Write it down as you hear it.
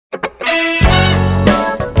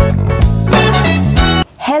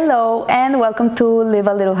Hello and welcome to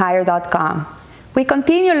livealittlehigher.com. We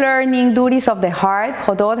continue learning Duties of the Heart,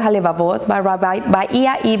 Hodot HaLevavot, by Rabbi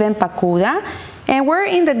Bahia Ibn Pakuda, and we're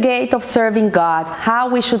in the gate of serving God, how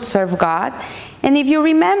we should serve God. And if you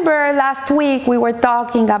remember last week, we were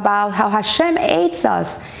talking about how Hashem aids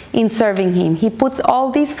us in serving Him. He puts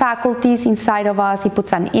all these faculties inside of us. He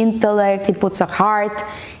puts an intellect, He puts a heart,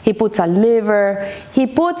 He puts a liver, He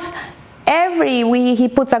puts He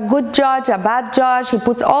puts a good judge, a bad judge. He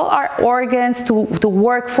puts all our organs to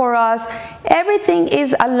work for us. Everything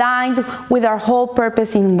is aligned with our whole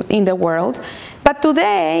purpose in the world. But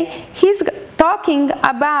today, he's talking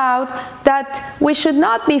about that we should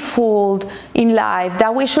not be fooled in life,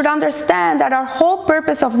 that we should understand that our whole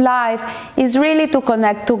purpose of life is really to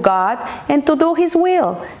connect to God and to do His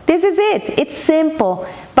will. This is it. It's simple.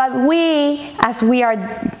 But we, as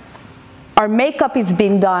our makeup is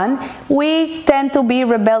being done, we tend to be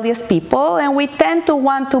rebellious people, and we tend to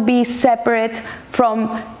want to be separate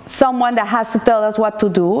from someone that has to tell us what to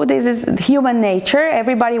do. This is human nature.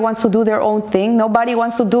 Everybody wants to do their own thing. Nobody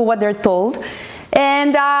wants to do what they're told.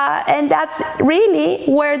 And that's really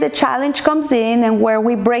where the challenge comes in and where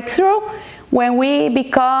we break through. When we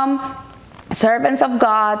become servants of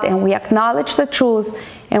God and we acknowledge the truth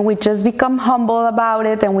and we just become humble about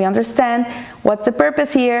it and we understand what's the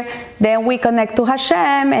purpose here, then we connect to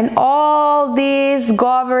Hashem, and all these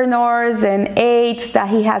governors and aids that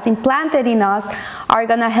He has implanted in us are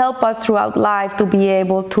going to help us throughout life to be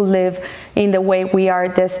able to live in the way we are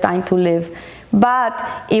destined to live. But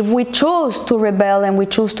if we choose to rebel and we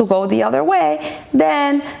choose to go the other way,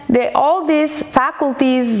 then all these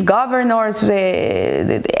faculties, governors,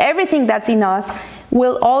 everything that's in us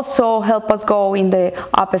will also help us go in the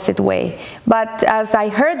opposite way. But as I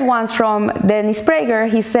heard once from Dennis Prager,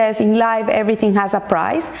 he says in life everything has a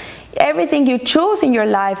price. Everything you choose in your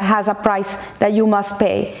life has a price that you must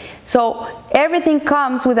pay. So everything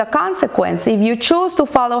comes with a consequence. If you choose to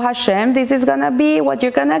follow Hashem, this is going to be what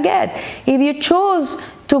you're going to get. If you choose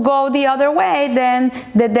to go the other way, then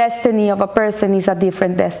the destiny of a person is a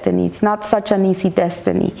different destiny. It's not such an easy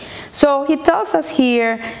destiny. So he tells us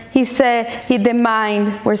here, he said, the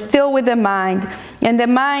mind, we're still with the mind, and the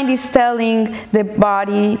mind is telling the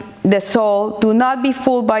body, the soul, do not be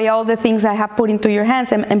fooled by all the things I have put into your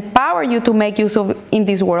hands and empower you to make use of in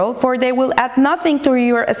this world, for they will add nothing to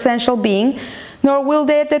your essential being, nor will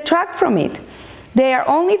they detract from it. They are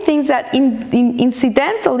only things that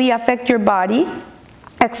incidentally affect your body,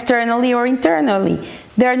 externally or internally.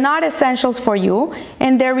 They're not essentials for you,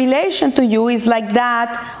 and their relation to you is like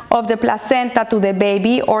that of the placenta to the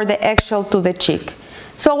baby or the eggshell to the chick.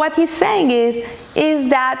 So what he's saying is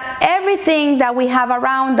that everything that we have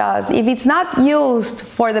around us, if it's not used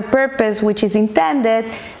for the purpose which is intended,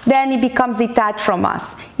 then it becomes detached from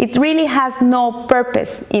us. It really has no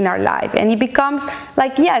purpose in our life. And it becomes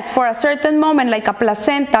like, yes, for a certain moment, like a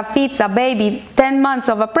placenta feeds a baby 10 months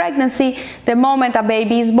of a pregnancy, the moment a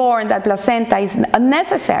baby is born, that placenta is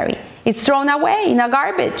unnecessary. It's thrown away in a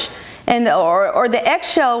garbage. Or the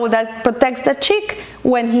eggshell that protects the chick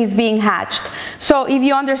when he's being hatched. So if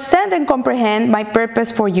you understand and comprehend my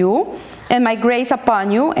purpose for you and my grace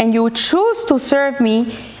upon you, and you choose to serve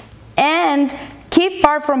me and keep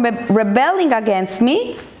far from rebelling against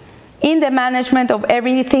me in the management of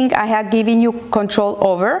everything I have given you control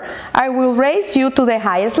over, I will raise you to the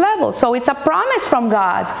highest level. So it's a promise from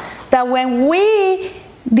God that when we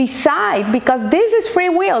decide, because this is free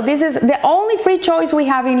will, this is the only free choice we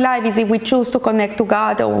have in life, is if we choose to connect to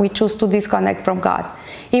God or we choose to disconnect from God.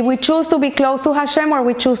 If we choose to be close to Hashem or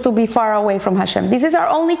we choose to be far away from Hashem. This is our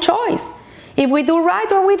only choice. If we do right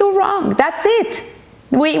or we do wrong, that's it.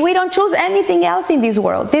 We don't choose anything else in this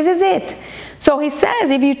world. This is it. So he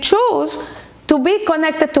says, if you choose to be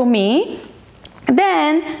connected to me,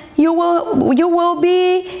 then you will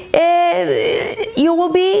be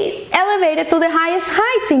elevated to the highest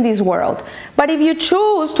heights in this world. But if you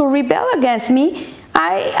choose to rebel against me,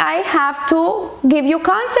 I have to give you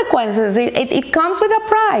consequences. It comes with a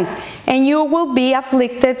price, and you will be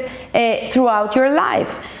afflicted throughout your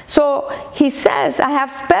life. So he says, I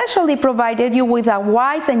have specially provided you with a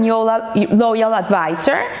wise and loyal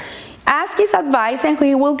advisor. Ask his advice and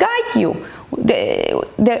he will guide you.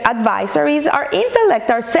 The advisor is our intellect,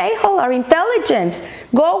 our seichel, our intelligence.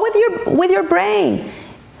 Go with your brain.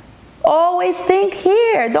 Always think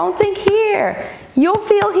here, don't think here. You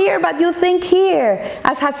feel here, but you think here.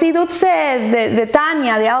 As Hasidut says, the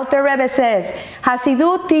Tanya, the Alter Rebbe says,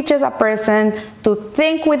 Hasidut teaches a person to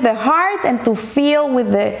think with the heart and to feel with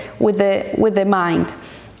the mind.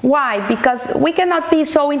 Why? Because we cannot be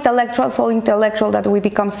so intellectual that we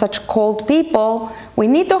become such cold people. We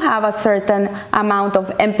need to have a certain amount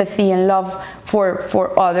of empathy and love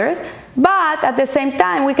for others. But at the same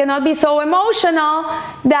time, we cannot be so emotional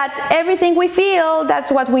that everything we feel, that's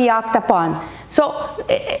what we act upon. So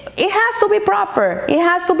it has to be proper. It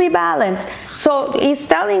has to be balanced. So he's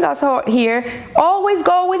telling us here, always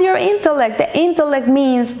go with your intellect. The intellect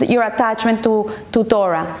means your attachment to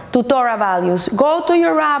Torah values. Go to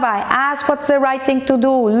your rabbi. Ask what's the right thing to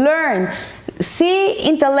do. Learn. See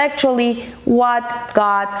intellectually what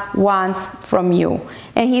God wants from you.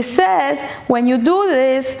 And he says, when you do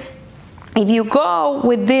this, if you go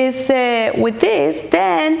with this,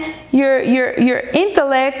 then your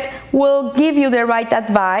intellect will give you the right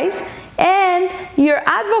advice, and your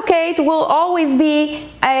advocate will always be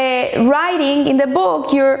writing in the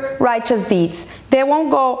book your righteous deeds. They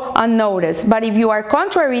won't go unnoticed. But if you are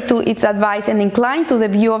contrary to its advice and inclined to the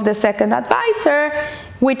view of the second advisor,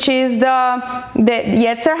 which is the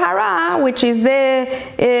Yetzer Hara, which is the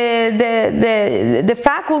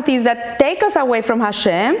faculties that take us away from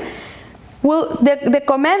Hashem, the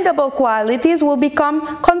commendable qualities will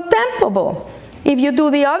become contemptible. If you do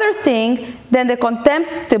the other thing, then the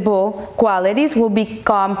contemptible qualities will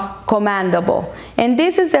become commendable. And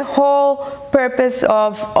this is the whole purpose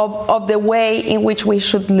of the way in which we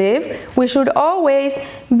should live. We should always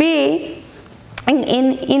be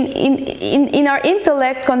in our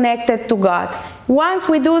intellect connected to God. Once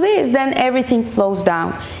we do this, then everything flows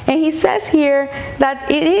down. And he says here that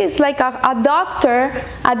it is like a doctor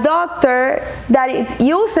that it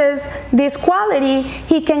uses this quality.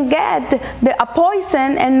 He can get a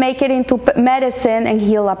poison and make it into medicine and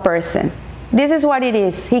heal a person. This is what it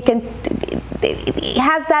is. It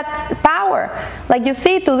has that power. Like you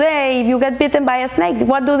see today, if you get bitten by a snake,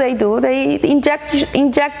 what do? They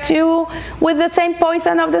inject you with the same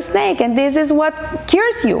poison of the snake, and this is what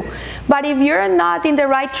cures you. But if you're not in the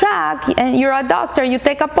right track and you're a doctor, you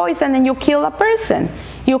take a poison and you kill a person.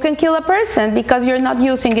 You can kill a person because you're not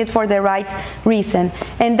using it for the right reason.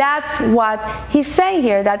 And that's what he's saying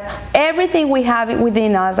here, that everything we have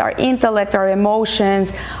within us, our intellect, our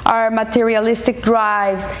emotions, our materialistic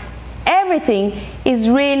drives, everything is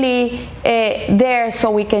really there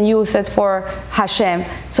so we can use it for Hashem,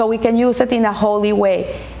 so we can use it in a holy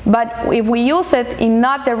way. But if we use it in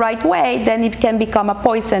not the right way, then it can become a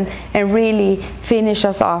poison and really finish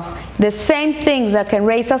us off. The same things that can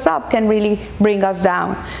raise us up can really bring us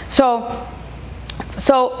down. So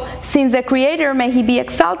since the Creator, may He be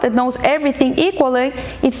exalted, knows everything equally,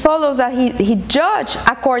 it follows that He judged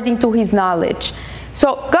according to His knowledge.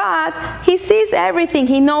 So God, He sees everything.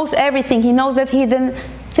 He knows everything. He knows the hidden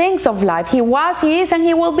things of life. He was, He is, and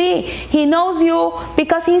He will be. He knows you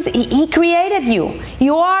because He created you.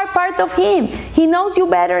 You are part of Him. He knows you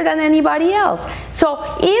better than anybody else. So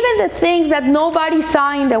even the things that nobody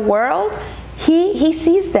saw in the world, He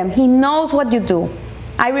sees them. He knows what you do.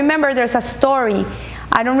 I remember there's a story.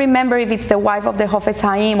 I don't remember if it's the wife of the Hafetz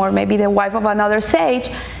Haim or maybe the wife of another sage,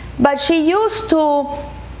 but she used to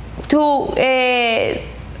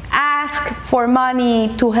ask for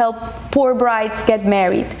money to help poor brides get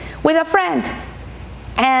married with a friend.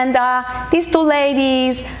 And these two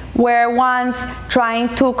ladies were once trying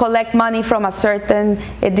to collect money from a certain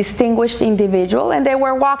distinguished individual, and they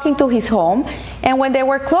were walking to his home, and when they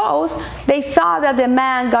were close, they saw that the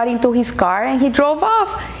man got into his car and he drove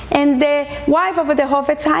off, and the wife of the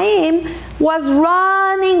Hafetz Haim was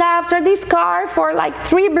running after this car for like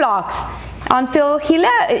 3 blocks until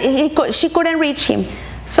she couldn't reach him.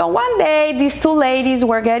 So one day, these two ladies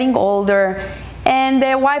were getting older, and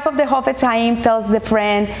the wife of the Hafetz Haim tells the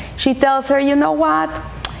friend, she tells her, you know what?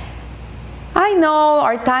 I know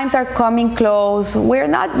our times are coming close. We're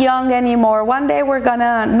not young anymore. One day we're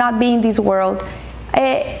gonna not be in this world.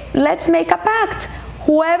 Let's make a pact.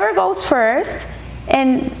 Whoever goes first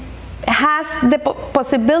and has the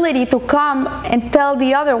possibility to come and tell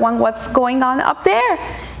the other one what's going on up there.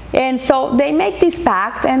 And so they make this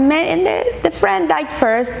pact, and the friend died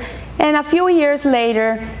first, and a few years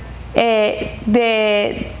later, the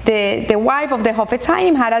wife of the Hafetz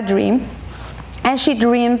Haim had a dream, and she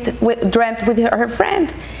dreamt with her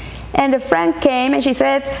friend. And the friend came, and she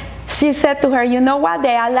said to her, you know what,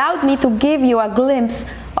 they allowed me to give you a glimpse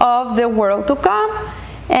of the world to come.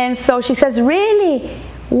 And so she says, really?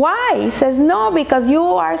 Why? He says, no, because you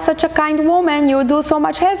are such a kind woman, you do so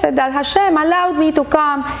much hesed that Hashem allowed me to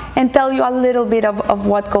come and tell you a little bit of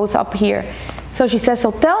what goes up here. So she says, so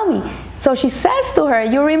tell me. So she says to her,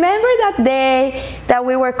 you remember that day that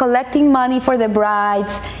we were collecting money for the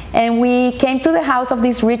brides, and we came to the house of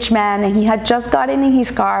this rich man, and he had just gotten in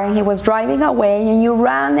his car and he was driving away, and you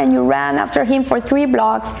ran after him for 3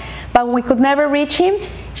 blocks, but we could never reach him?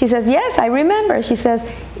 She says, yes, I remember. She says,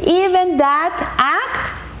 even that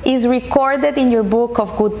act is recorded in your book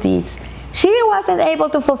of good deeds. She wasn't able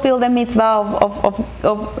to fulfill the mitzvah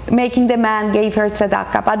of making the man gave her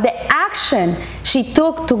tzedakah, but the action she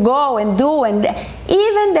took to go and do, and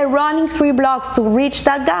even the running 3 blocks to reach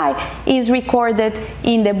that guy is recorded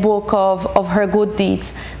in the book of her good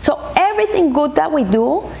deeds. So everything good that we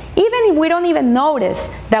do, even if we don't even notice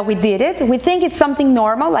that we did it, we think it's something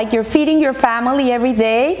normal, like you're feeding your family every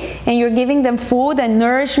day and you're giving them food and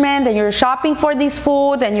nourishment and you're shopping for this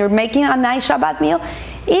food and you're making a nice Shabbat meal.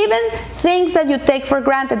 Even things that you take for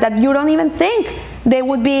granted that you don't even think they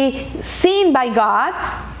would be seen by God,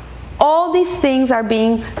 all these things are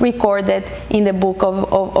being recorded in the book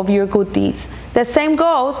of your good deeds. The same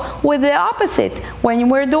goes with the opposite. When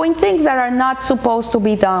we're doing things that are not supposed to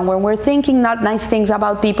be done, when we're thinking not nice things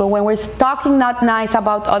about people, when we're talking not nice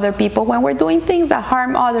about other people, when we're doing things that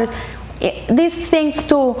harm others, these things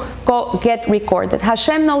too get recorded.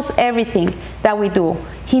 Hashem knows everything that we do.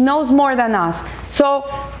 He knows more than us.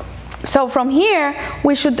 So from here,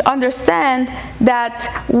 we should understand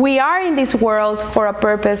that we are in this world for a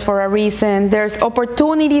purpose, for a reason. There's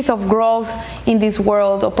opportunities of growth in this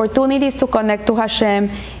world, opportunities to connect to Hashem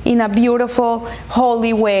in a beautiful,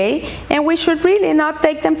 holy way, and we should really not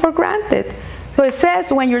take them for granted. So it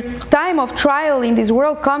says, when your time of trial in this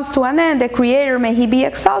world comes to an end, the Creator, may He be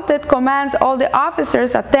exalted, commands all the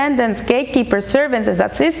officers, attendants, gatekeepers, servants, and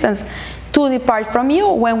assistants to depart from you.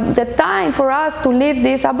 When the time for us to leave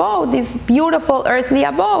this abode, this beautiful earthly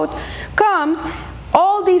abode, comes,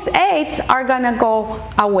 all these aids are gonna go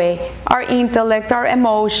away. Our intellect, our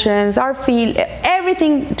emotions, our feel,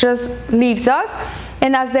 everything just leaves us.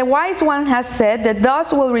 And as the wise one has said, the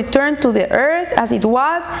dust will return to the earth as it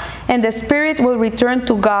was, and the spirit will return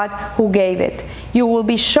to God who gave it. You will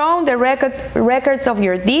be shown the records of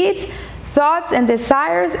your deeds, thoughts and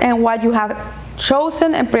desires, and what you have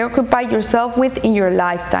chosen and preoccupied yourself with in your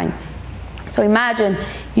lifetime. So imagine,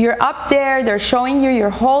 you're up there, they're showing you your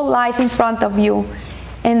whole life in front of you,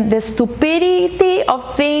 and the stupidity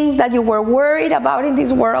of things that you were worried about in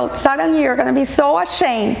this world, suddenly you're going to be so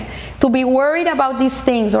ashamed to be worried about these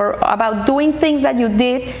things or about doing things that you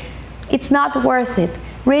did. It's not worth it.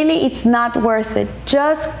 Really, it's not worth it.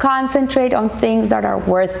 Just concentrate on things that are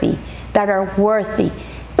worthy, that are worthy.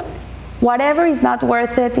 Whatever is not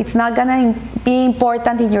worth it, it's not going to be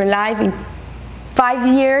important in your life in 5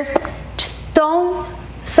 years. Just don't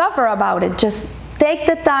suffer about it. Just take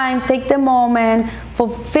the time, take the moment,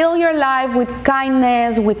 fulfill your life with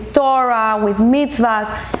kindness, with Torah, with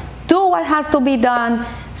mitzvahs. Do what has to be done,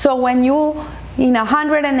 so when you, in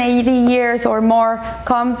 180 years or more,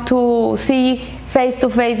 come to see face to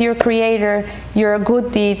face your Creator, your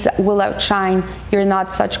good deeds will outshine your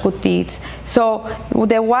not such good deeds. So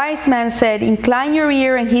the wise man said, incline your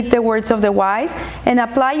ear and heed the words of the wise, and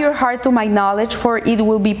apply your heart to my knowledge, for it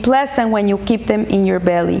will be pleasant when you keep them in your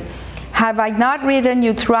belly. Have I not written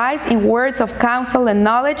you thrice in words of counsel and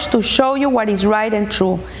knowledge, to show you what is right and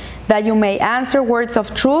true, that you may answer words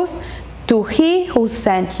of truth to He who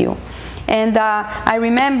sent you? And I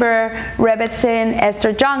remember Rebbetzin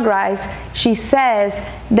Esther Jungreis, she says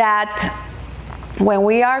that when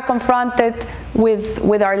we are confronted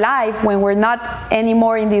with our life, when we're not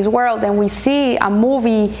anymore in this world and we see a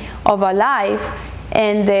movie of a life,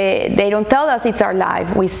 and they don't tell us it's our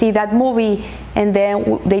life, we see that movie and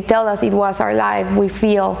then they tell us it was our life, we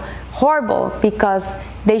feel horrible, because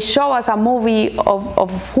they show us a movie of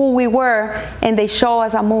who we were, and they show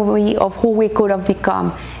us a movie of who we could have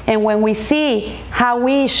become. And when we see how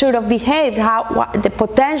we should have behaved, the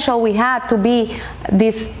potential we had to be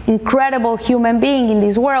this incredible human being in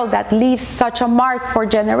this world that leaves such a mark for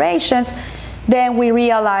generations, then we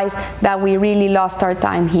realize that we really lost our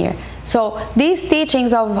time here. So these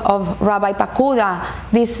teachings of Rabbi Pakuda,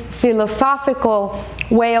 this philosophical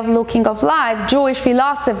way of looking of life, Jewish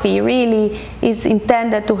philosophy, really is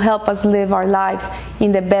intended to help us live our lives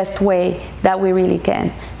in the best way that we really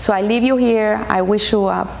can. So I leave you here. I wish you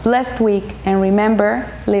a blessed week, and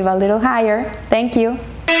remember, live a little higher. Thank you.